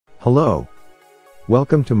Hello.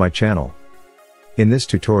 Welcome to my channel. In this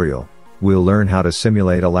tutorial, we'll learn how to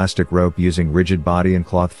simulate elastic rope using rigid body and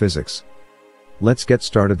cloth physics. Let's get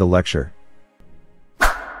started the lecture.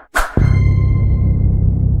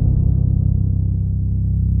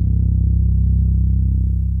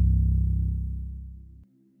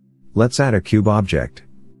 Let's add a cube object.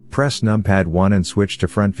 Press numpad 1 and switch to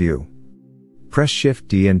front view. Press Shift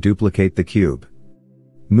D and duplicate the cube.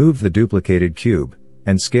 Move the duplicated cube,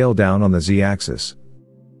 and scale down on the Z-axis.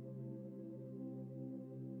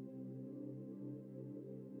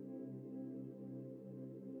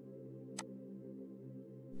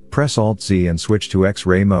 Press Alt-Z and switch to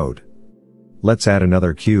X-ray mode. Let's add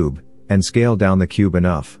another cube, and scale down the cube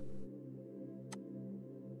enough.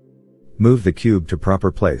 Move the cube to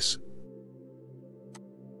proper place.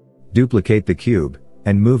 Duplicate the cube,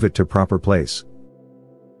 and move it to proper place.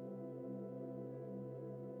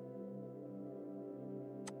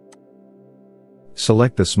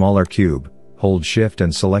 Select the smaller cube, hold Shift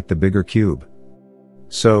and select the bigger cube.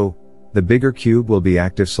 So, the bigger cube will be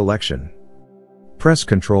active selection. Press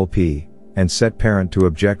Ctrl P, and set parent to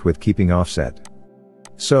object with keeping offset.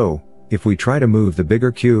 So, if we try to move the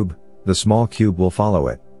bigger cube, the small cube will follow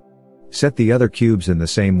it. Set the other cubes in the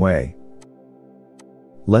same way.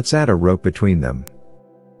 Let's add a rope between them.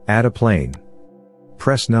 Add a plane.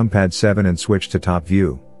 Press numpad 7 and switch to top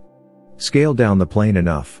view. Scale down the plane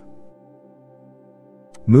enough.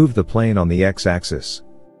 Move the plane on the X-axis.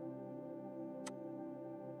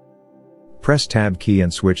 Press Tab key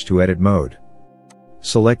and switch to edit mode.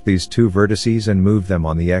 Select these two vertices and move them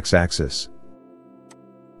on the X-axis.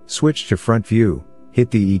 Switch to front view,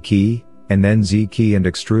 hit the E key, and then Z key and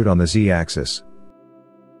extrude on the Z-axis.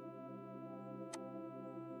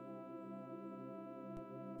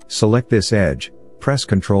 Select this edge, press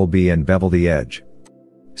Ctrl B and bevel the edge.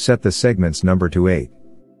 Set the segments number to 8.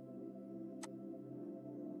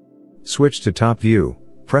 Switch to top view,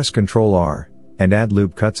 press Ctrl R, and add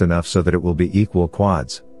loop cuts enough so that it will be equal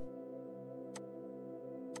quads.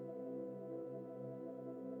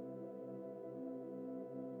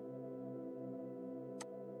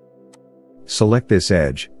 Select this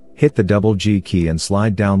edge, hit the double G key and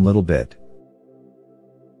slide down little bit.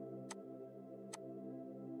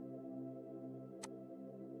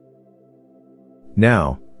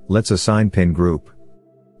 Now, let's assign pin group.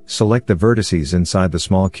 Select the vertices inside the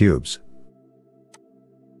small cubes.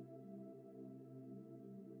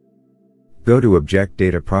 Go to Object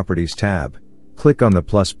Data Properties tab, click on the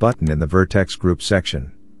plus button in the Vertex Group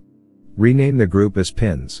section. Rename the group as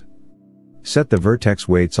Pins. Set the vertex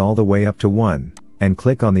weights all the way up to 1, and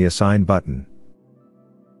click on the Assign button.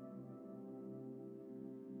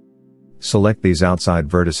 Select these outside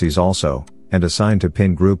vertices also, and assign to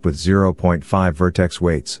pin group with 0.5 vertex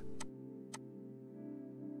weights.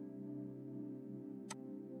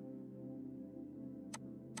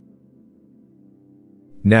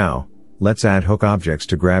 Now, let's add hook objects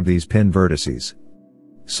to grab these pin vertices.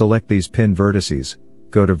 Select these pin vertices,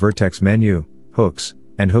 go to Vertex menu, Hooks,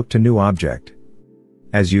 and hook to New Object.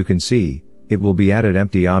 As you can see, it will be added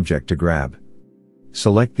empty object to grab.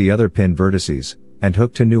 Select the other pin vertices, and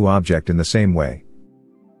hook to New Object in the same way.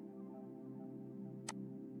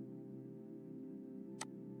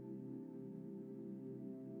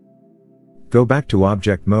 Go back to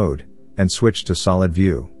Object Mode, and switch to Solid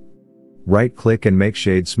View. Right-click and make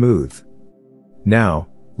Shade Smooth. Now,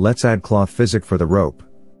 let's add Cloth Physics for the rope.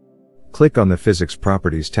 Click on the Physics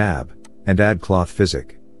Properties tab, and add Cloth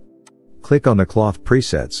Physics. Click on the Cloth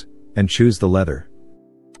Presets, and choose the leather.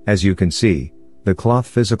 As you can see, the cloth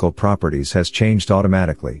physical properties has changed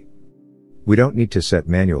automatically. We don't need to set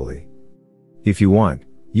manually. If you want,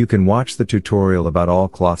 you can watch the tutorial about all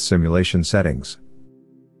cloth simulation settings.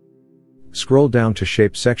 Scroll down to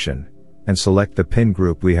Shape section, and select the pin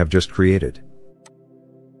group we have just created.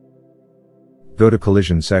 Go to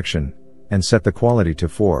Collision section, and set the quality to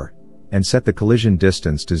 4, and set the collision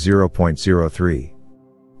distance to 0.03.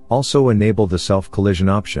 Also enable the self-collision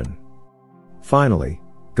option. Finally,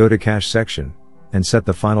 go to Cache section, and set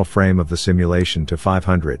the final frame of the simulation to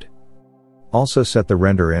 500. Also set the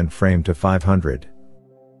render end frame to 500.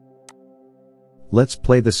 Let's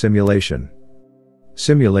play the simulation.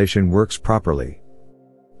 Simulation works properly.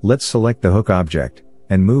 Let's select the hook object,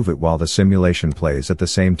 and move it while the simulation plays at the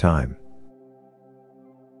same time.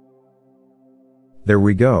 There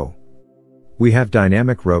we go. We have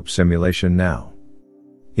dynamic rope simulation now.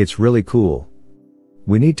 It's really cool.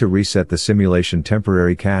 We need to reset the simulation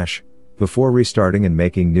temporary cache, before restarting and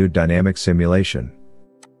making new dynamic simulation.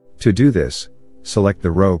 To do this, select the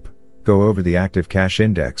rope, go over the active cache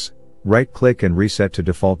index, right-click and reset to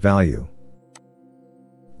default value.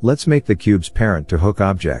 Let's make the cube's parent to hook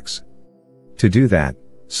objects. To do that,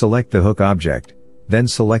 select the hook object, then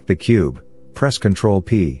select the cube, press Ctrl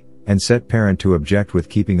P, and set parent to object with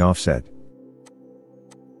keeping offset.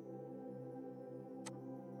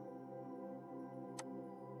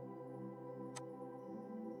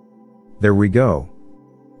 There we go.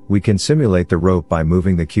 We can simulate the rope by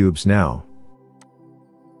moving the cubes now.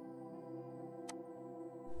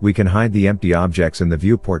 We can hide the empty objects in the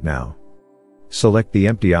viewport now. Select the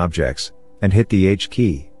empty objects, and hit the H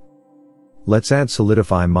key. Let's add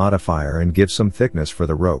Solidify modifier and give some thickness for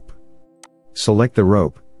the rope. Select the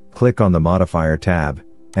rope, click on the Modifier tab,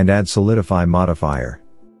 and add Solidify modifier.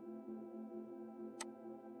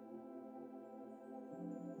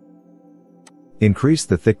 Increase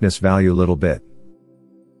the thickness value a little bit.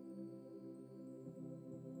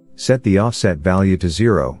 Set the offset value to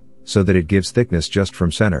 0, so that it gives thickness just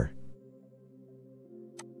from center.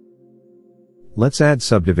 Let's add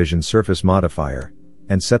Subdivision Surface modifier,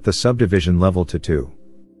 and set the subdivision level to 2.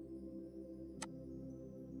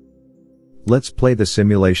 Let's play the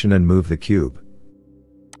simulation and move the cube.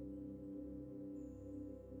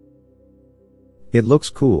 It looks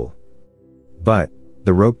cool. But,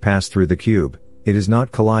 the rope passed through the cube, it does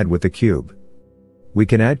not collide with the cube. We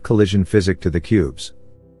can add collision physics to the cubes.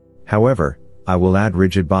 However, I will add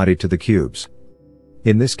rigid body to the cubes.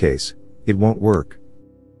 In this case, it won't work.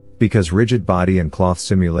 Because rigid body and cloth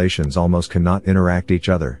simulations almost cannot interact each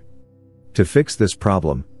other. To fix this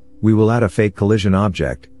problem, we will add a fake collision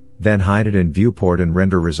object, then hide it in viewport and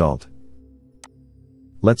render result.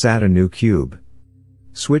 Let's add a new cube.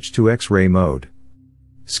 Switch to X-ray mode.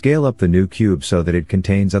 Scale up the new cube so that it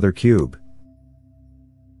contains other cube.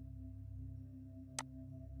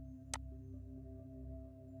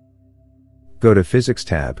 Go to Physics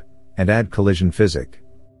tab, and add Collision Physics.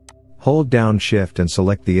 Hold down Shift and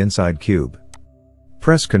select the inside cube.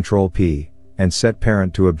 Press Ctrl P, and set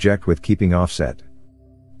parent to object with keeping offset.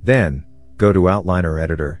 Then, go to Outliner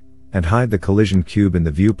Editor, and hide the collision cube in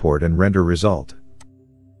the viewport and render result.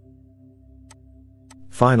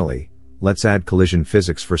 Finally, let's add collision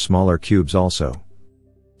physics for smaller cubes also.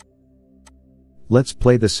 Let's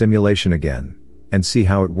play the simulation again, and see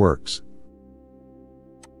how it works.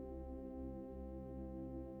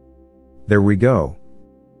 There we go.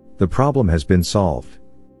 The problem has been solved.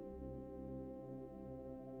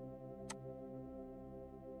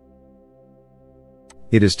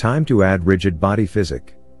 It is time to add rigid body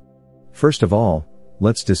physics. First of all,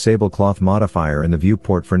 let's disable cloth modifier in the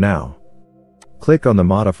viewport for now. Click on the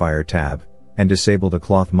Modifier tab, and disable the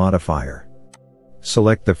cloth modifier.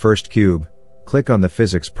 Select the first cube, click on the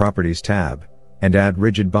Physics Properties tab, and add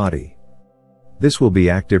rigid body. This will be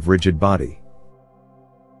active rigid body.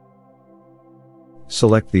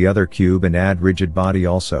 Select the other cube and add rigid body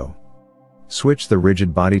also. Switch the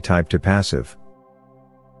rigid body type to passive.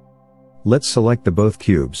 Let's select the both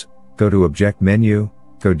cubes, go to Object menu,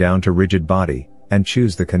 go down to Rigid Body, and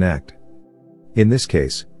choose the Connect. In this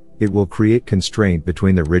case, it will create constraint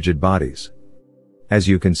between the rigid bodies. As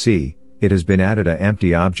you can see, it has been added an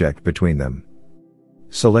empty object between them.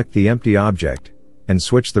 Select the empty object, and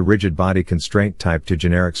switch the rigid body constraint type to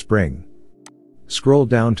Generic Spring. Scroll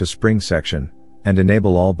down to Spring section, and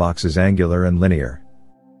enable all boxes angular and linear.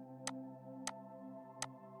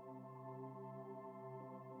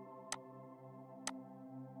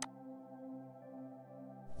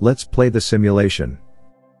 Let's play the simulation.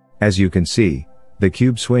 As you can see, the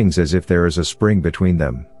cube swings as if there is a spring between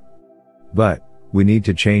them. But, we need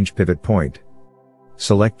to change pivot point.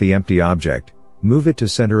 Select the empty object, move it to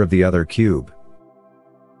center of the other cube.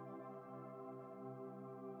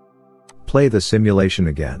 Play the simulation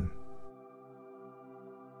again.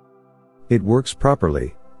 It works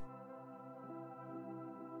properly.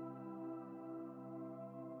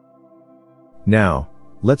 Now,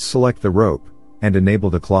 let's select the rope, and enable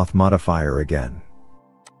the cloth modifier again.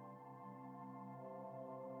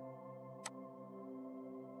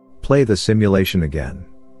 Play the simulation again.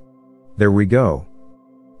 There we go.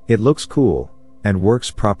 It looks cool, and works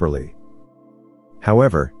properly.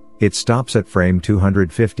 However, it stops at frame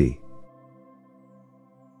 250.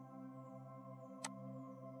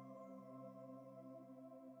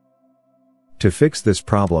 To fix this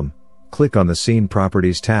problem, click on the Scene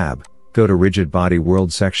Properties tab, go to Rigid Body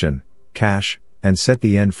World section, Cache, and set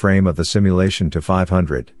the end frame of the simulation to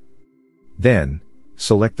 500. Then,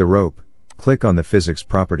 select the rope, click on the Physics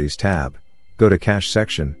Properties tab, go to Cache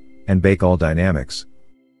section, and bake all dynamics.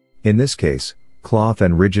 In this case, cloth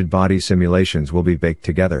and rigid body simulations will be baked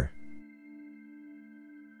together.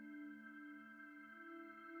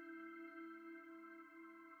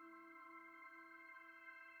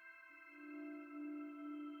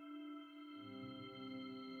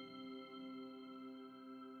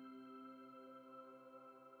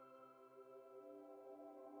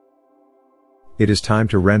 It is time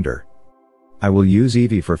to render. I will use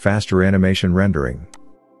Eevee for faster animation rendering.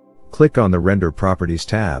 Click on the Render Properties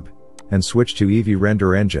tab, and switch to Eevee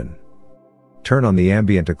Render Engine. Turn on the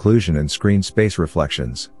ambient occlusion and screen space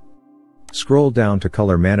reflections. Scroll down to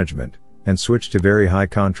Color Management, and switch to Very High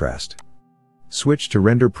Contrast. Switch to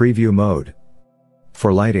Render Preview mode.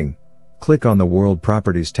 For lighting, click on the World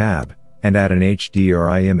Properties tab, and add an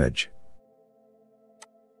HDRI image.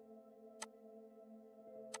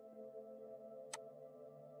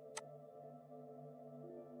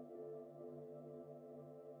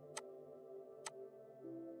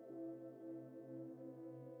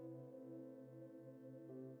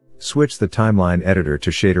 Switch the Timeline Editor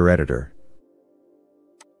to Shader Editor.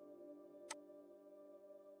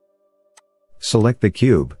 Select the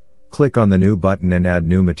cube, click on the New button and add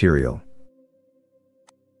new material.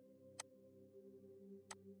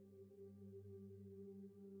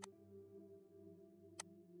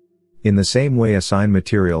 In the same way, assign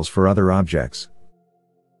materials for other objects.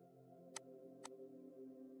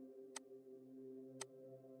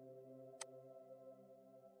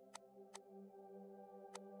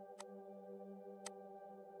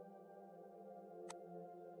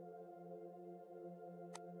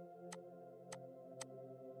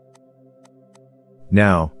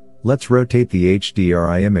 Now, let's rotate the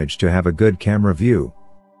HDRI image to have a good camera view.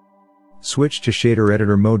 Switch to Shader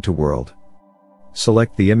Editor mode to World.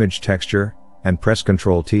 Select the image texture, and press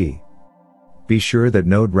Ctrl T. Be sure that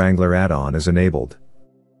Node Wrangler add-on is enabled.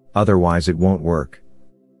 Otherwise it won't work.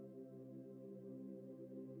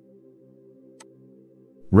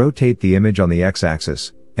 Rotate the image on the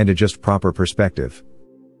x-axis, and adjust proper perspective.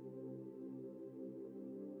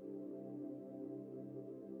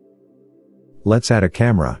 Let's add a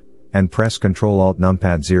camera, and press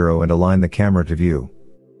Ctrl-Alt-Numpad 0 and align the camera to view.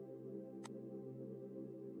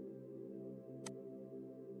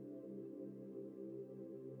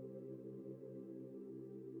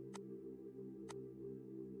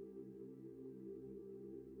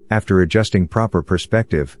 After adjusting proper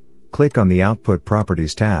perspective, click on the Output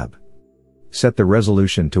Properties tab. Set the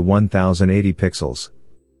resolution to 1080 pixels.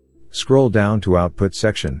 Scroll down to Output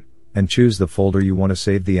section, and choose the folder you want to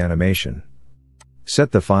save the animation.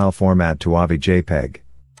 Set the file format to AVI JPEG.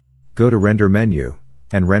 Go to Render menu,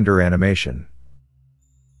 and Render Animation.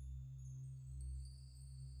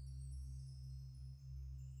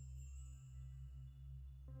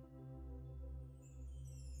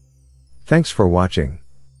 Thanks for watching.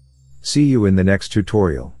 See you in the next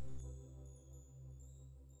tutorial.